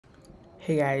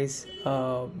Hey guys,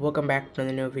 welcome back to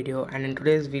another new video, and in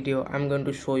today's video I'm going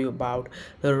to show you about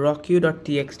the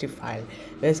Rockyou.txt file.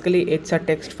 Basically it's a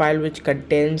text file which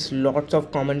contains lots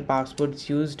of common passwords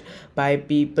used by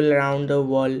people around the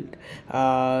world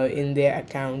in their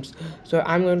accounts. So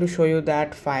I'm going to show you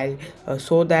that file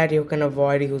so that you can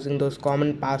avoid using those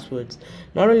common passwords.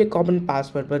 Not only common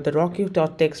password, but the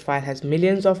Rockyou.txt file has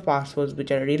millions of passwords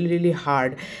which are really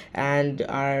hard and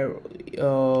are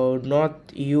not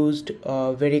used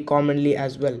very commonly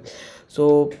as well.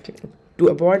 So to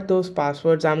avoid those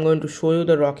passwords, I'm going to show you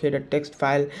the Rockyou.txt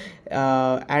file,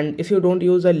 and if you don't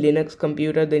use a Linux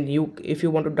computer, then if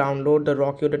you want to download the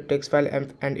Rockyou.txt file,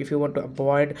 and if you want to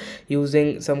avoid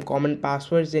using some common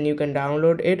passwords, then you can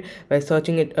download it by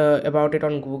searching it about it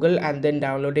on Google and then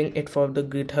downloading it from the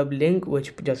GitHub link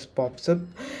which just pops up.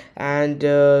 And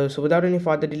so without any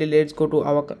further delay, let's go to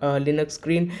our Linux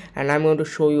screen, and I'm going to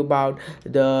show you about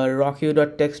the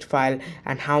Rockyou.txt file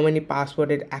and how many password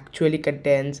it actually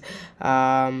contains.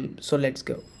 So let's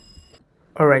go.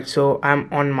 Alright, so I'm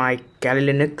on my Kali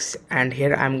Linux, and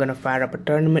here I'm gonna fire up a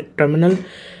terminal,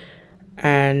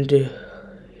 and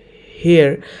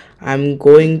here I'm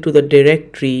going to the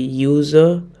directory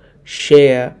user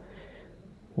share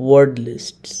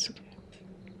wordlists.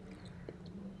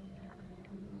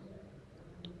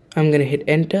 I'm gonna hit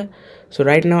enter. So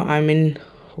right now I'm in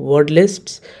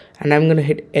wordlists, and I'm gonna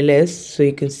hit ls, so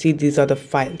you can see these are the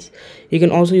files. You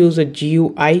can also use a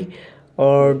GUI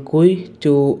or GUI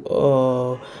to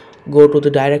go to the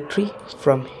directory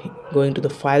from going to the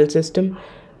file system,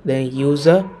 then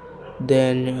user,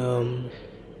 then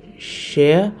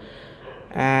share,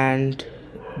 and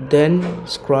then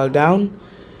scroll down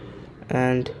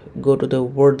and go to the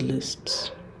word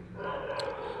lists.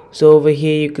 So over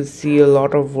here you can see a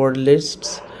lot of word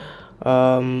lists,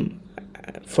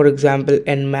 for example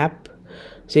nmap.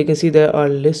 So you can see there are a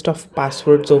list of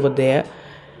passwords over there.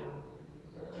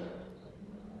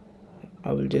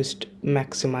 I will just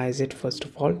maximize it first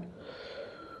of all.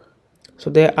 So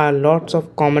there are lots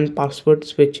of common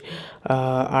passwords which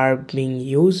are being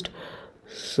used.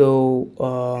 So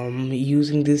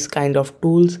using this kind of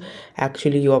tools,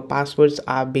 actually your passwords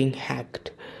are being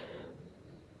hacked.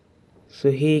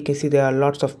 So here you can see there are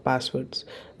lots of passwords.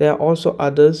 There are also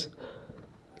others.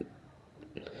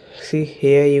 See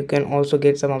here you can also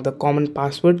get some of the common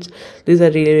passwords. These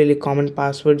are really common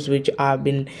passwords which are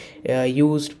been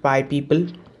used by people.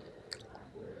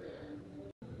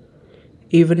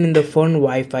 Even in the phone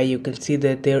Wi-Fi you can see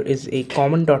that there is a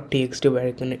common.txt where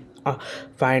you can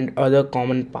find other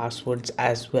common passwords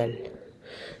as well.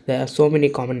 There are so many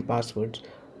common passwords,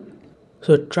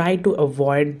 so try to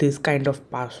avoid this kind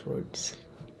of passwords.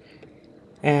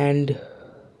 And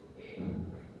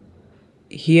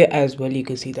here as well you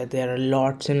can see that there are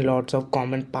lots and lots of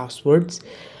common passwords.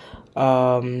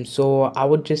 So I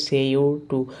would just say you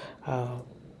to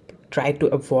try to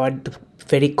avoid the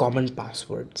very common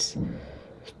passwords.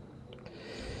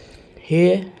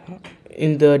 Here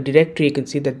in the directory you can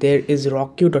see that there is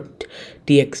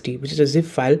Rockyou.txt, which is a zip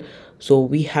file, so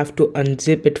we have to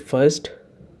unzip it first.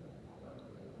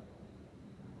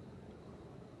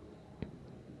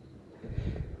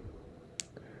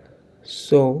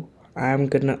 So I'm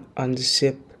gonna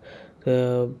unzip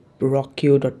the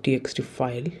Rockyou.txt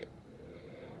file,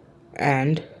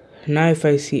 and now if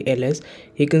I see ls,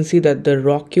 you can see that the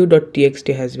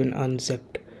Rockyou.txt has been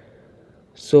unzipped.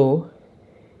 So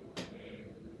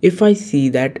if I see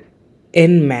that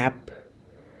nmap,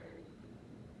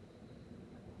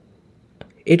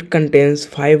 it contains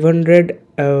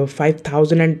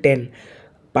 5010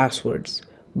 passwords,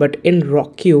 but in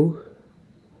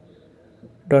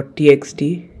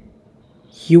Rockyou.txt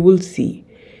you will see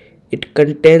it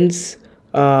contains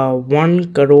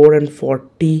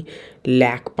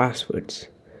 1,40,00,000 passwords.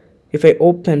 If I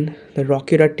open the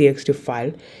Rockyou.txt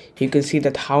file, you can see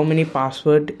that how many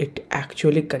passwords it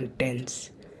actually contains.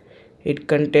 It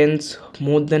contains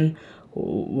more than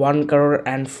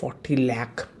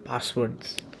 1,40,00,000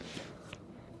 passwords,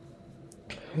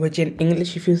 which in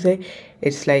English if you say,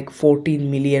 it's like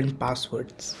 14 million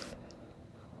passwords.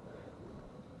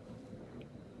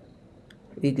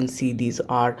 You can see these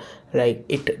are like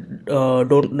it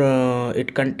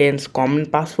contains common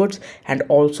passwords and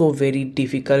also very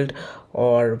difficult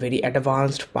or very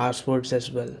advanced passwords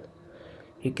as well.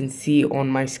 You can see on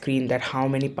my screen that how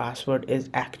many password it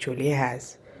actually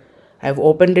has. I've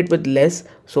opened it with less,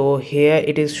 so here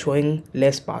it is showing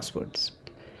less passwords.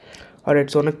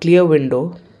 Alright, so on a clear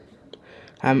window,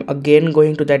 I'm again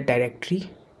going to that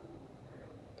directory,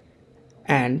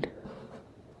 and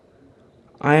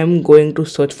I am going to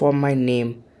search for my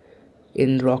name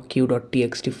in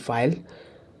Rockyou.txt file.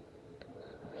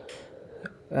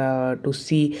 to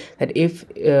see that if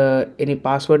any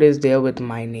password is there with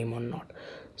my name or not.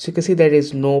 So you can see there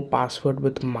is no password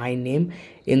with my name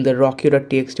in the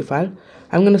Rockyou.txt file.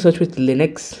 I'm going to search with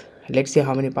Linux. Let's see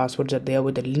how many passwords are there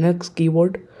with the Linux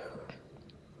keyword.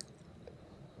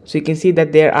 So you can see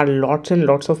that there are lots and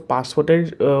lots of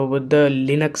passwords with the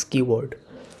Linux keyword.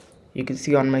 You can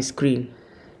see on my screen.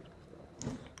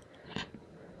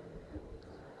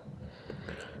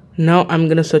 Now I'm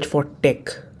gonna search for tech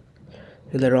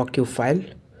in the Rockyou file.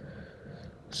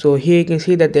 So here you can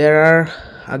see that there are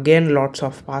again lots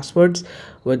of passwords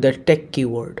with the tech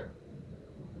keyword.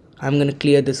 I'm gonna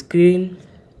clear the screen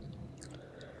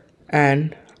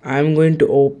and I'm going to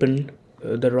open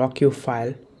the Rockyou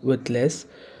file with less.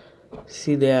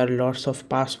 See, there are lots of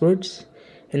passwords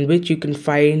in which you can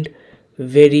find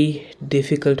very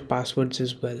difficult passwords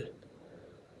as well.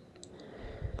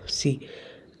 See,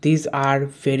 these are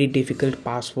very difficult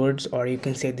passwords, or you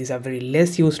can say these are very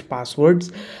less used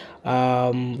passwords,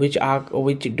 which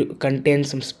contain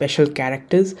some special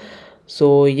characters.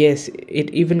 So yes, it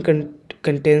even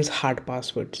contains hard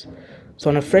passwords. So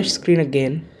on a fresh screen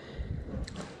again,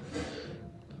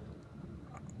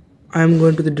 I'm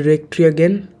going to the directory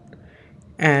again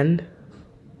and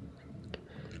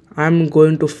I'm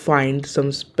going to find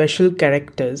some special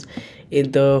characters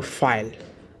in the file.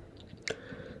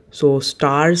 So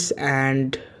stars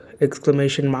and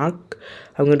exclamation mark,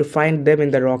 I'm going to find them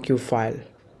in the Rockyou file.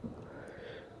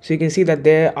 So you can see that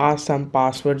there are some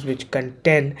passwords which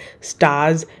contain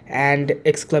stars and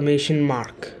exclamation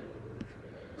mark.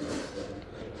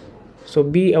 So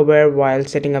be aware while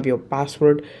setting up your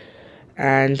password.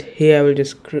 And here I will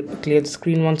just clear the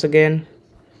screen once again,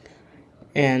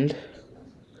 and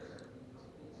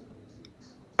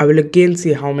I will again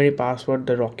see how many passwords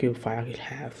the Rockyou file will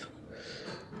have.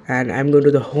 And I'm going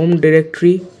to the home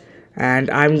directory and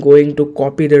I'm going to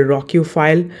copy the Rockyou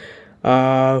file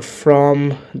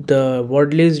from the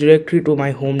wordlist directory to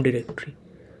my home directory.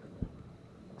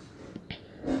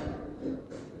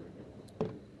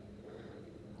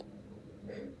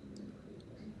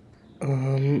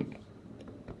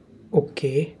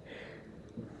 Okay,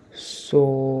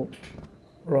 so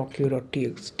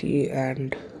Rockyou.txt,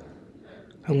 and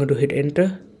I'm going to hit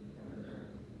enter.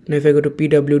 Now if I go to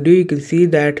pwd, you can see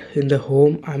that in the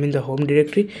home, I'm in the home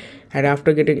directory, and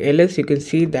after getting ls, you can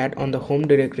see that on the home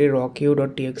directory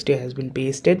Rockyou.txt has been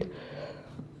pasted,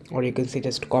 or you can say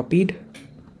just copied.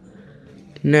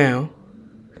 Now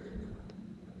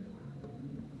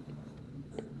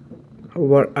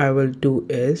what I will do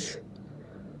is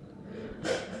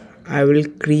I will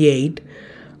create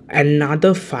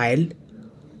another file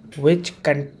which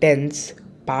contains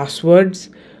passwords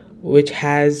which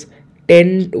are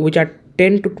 10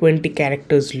 to 20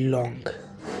 characters long.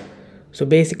 So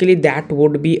basically that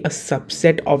would be a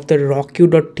subset of the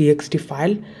Rockyou.txt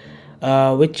file,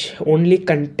 which only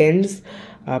contains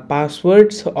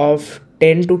passwords of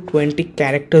 10 to 20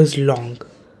 characters long.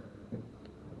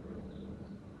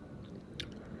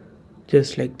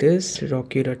 Just like this,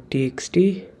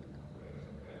 Rockyou.txt,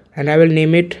 and I will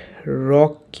name it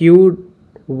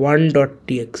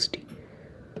Rockyou1.txt.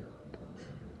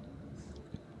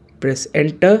 Press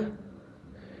enter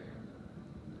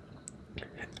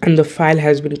and the file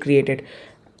has been created.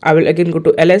 I will again go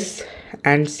to ls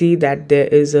and see that there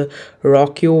is a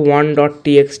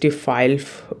Rockyou1.txt file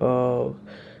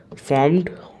formed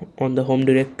on the home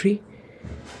directory,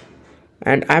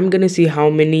 and I'm gonna see how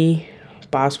many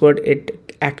password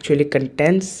it actually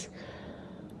contains.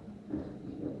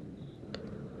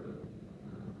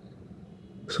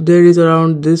 So there is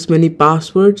around this many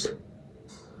passwords,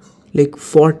 like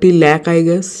 40 lakh I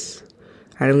guess,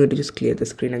 and I'm going to just clear the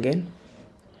screen again.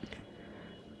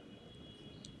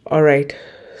 Alright,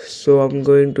 so I'm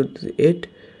going to it,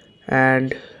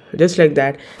 and just like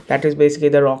that, that is basically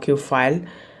the Rockyou file.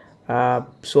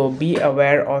 So be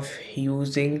aware of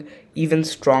using even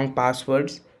strong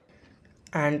passwords,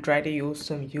 and try to use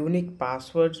some unique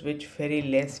passwords which very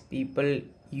less people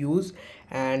use,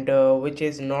 and which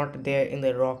is not there in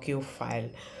the Rockyou file.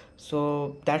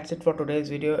 So that's it for today's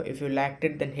video. If you liked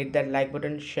it, then hit that like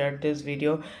button, share this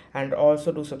video, and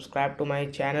also do subscribe to my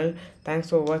channel.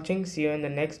 Thanks for watching. See you in the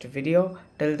next video.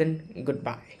 Till then,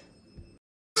 goodbye.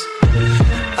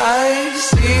 I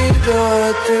see the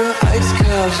world through ice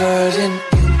covered in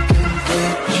ink and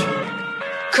bleach.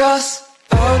 Cross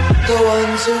out the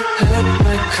ones who heard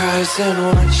my cries and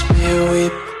watched me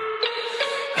weep.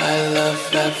 I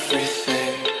love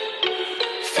everything,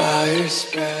 fire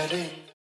spreading.